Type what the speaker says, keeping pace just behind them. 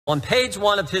On page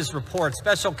 1 of his report,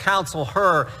 Special Counsel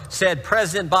Hur said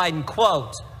President Biden,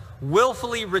 quote,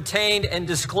 willfully retained and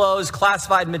disclosed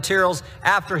classified materials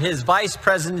after his vice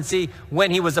presidency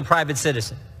when he was a private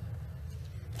citizen.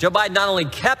 Joe Biden not only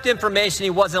kept information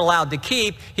he wasn't allowed to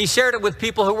keep, he shared it with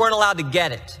people who weren't allowed to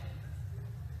get it.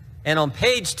 And on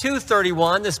page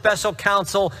 231, the special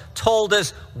counsel told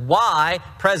us why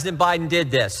President Biden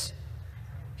did this.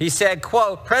 He said,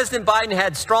 quote, President Biden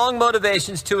had strong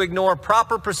motivations to ignore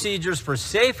proper procedures for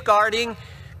safeguarding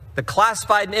the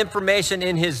classified information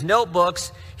in his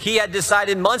notebooks. He had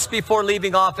decided months before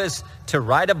leaving office to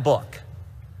write a book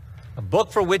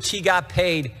for which he got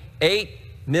paid $8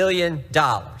 million.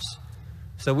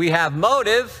 So we have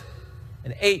motive,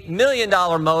 an $8 million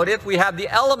motive. We have the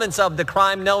elements of the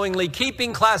crime: knowingly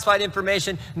keeping classified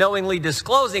information, knowingly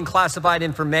disclosing classified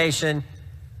information.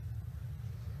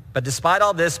 But despite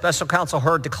all this, Special Counsel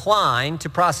Hur declined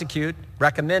to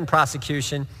recommend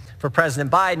prosecution for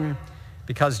President Biden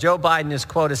because Joe Biden is,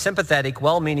 quote, a sympathetic,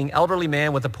 well-meaning elderly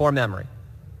man with a poor memory.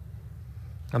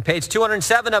 On page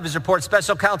 207 of his report,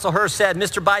 Special Counsel Hur said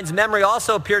Mr. Biden's memory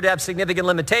also appeared to have significant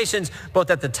limitations,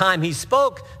 both at the time he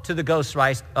spoke to the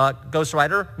ghostwriter,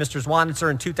 Mr.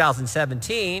 Zwanitzer, in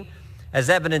 2017, as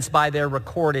evidenced by their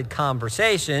recorded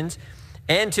conversations,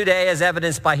 and today as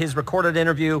evidenced by his recorded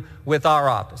interview with our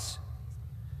office.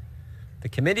 The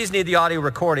committees need the audio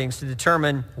recordings to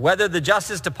determine whether the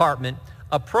Justice Department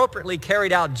appropriately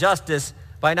carried out justice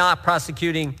by not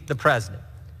prosecuting the president.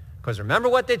 Because remember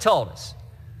what they told us.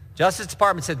 Justice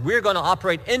Department said, we're going to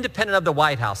operate independent of the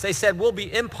White House. They said, we'll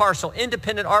be impartial,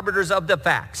 independent arbiters of the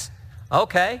facts.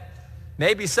 Okay,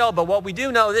 maybe so, but what we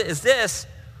do know is this: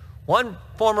 one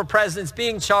former president's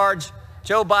being charged,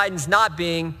 Joe Biden's not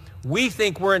being. We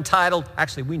think we're entitled,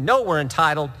 actually we know we're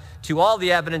entitled, to all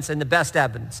the evidence and the best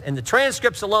evidence. And the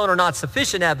transcripts alone are not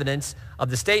sufficient evidence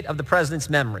of the state of the president's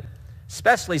memory,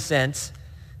 especially since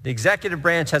the executive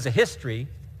branch has a history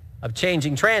of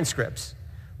changing transcripts.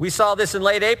 We saw this in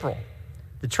late April.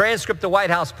 The transcript the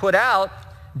White House put out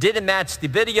didn't match the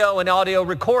video and audio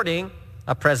recording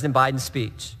of President Biden's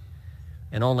speech.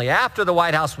 And only after the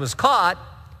White House was caught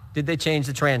did they change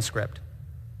the transcript.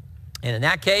 And in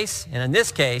that case, and in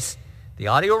this case, the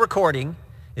audio recording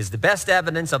is the best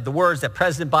evidence of the words that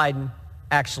President Biden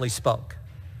actually spoke.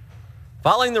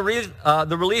 Following the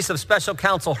release of Special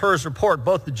Counsel Hur's report,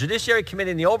 both the Judiciary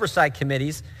Committee and the Oversight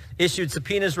Committees issued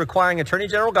subpoenas requiring Attorney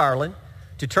General Garland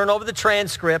to turn over the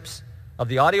transcripts of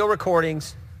the audio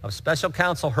recordings of Special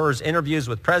Counsel Hur's interviews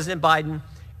with President Biden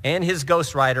and his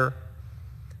ghostwriter.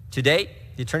 To date,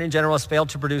 the Attorney General has failed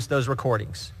to produce those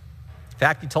recordings. In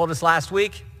fact, he told us last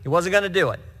week he wasn't going to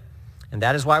do it, and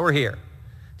that is why we're here.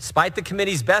 Despite the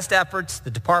committee's best efforts,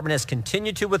 the department has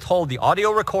continued to withhold the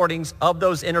audio recordings of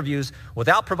those interviews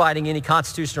without providing any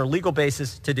constitutional or legal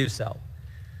basis to do so.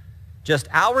 Just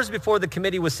hours before the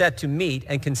committee was set to meet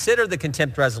and consider the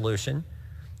contempt resolution,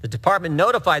 the department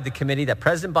notified the committee that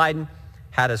President Biden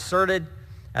had asserted,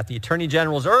 at the Attorney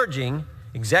General's urging,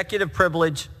 executive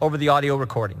privilege over the audio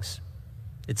recordings.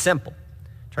 It's simple.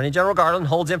 Attorney General Garland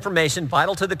holds information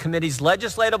vital to the committee's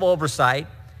legislative oversight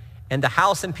and the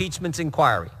House impeachment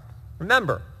inquiry.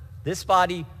 Remember, this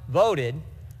body voted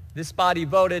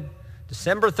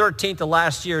December 13th of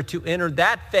last year to enter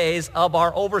that phase of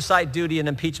our oversight duty and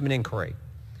impeachment inquiry.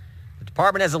 The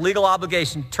department has a legal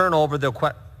obligation to turn over the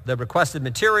requested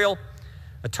material.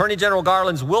 Attorney General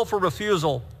Garland's willful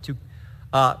refusal to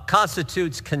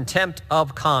constitutes contempt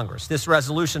of Congress. This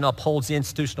resolution upholds the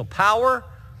institutional power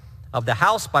of the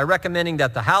House by recommending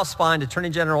that the House find Attorney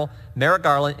General Merick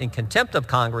Garland in contempt of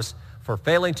Congress for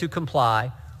failing to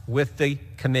comply with the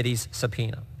committee's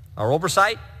subpoena. Our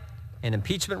oversight and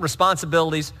impeachment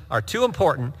responsibilities are too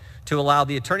important to allow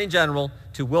the Attorney General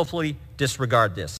to willfully disregard this.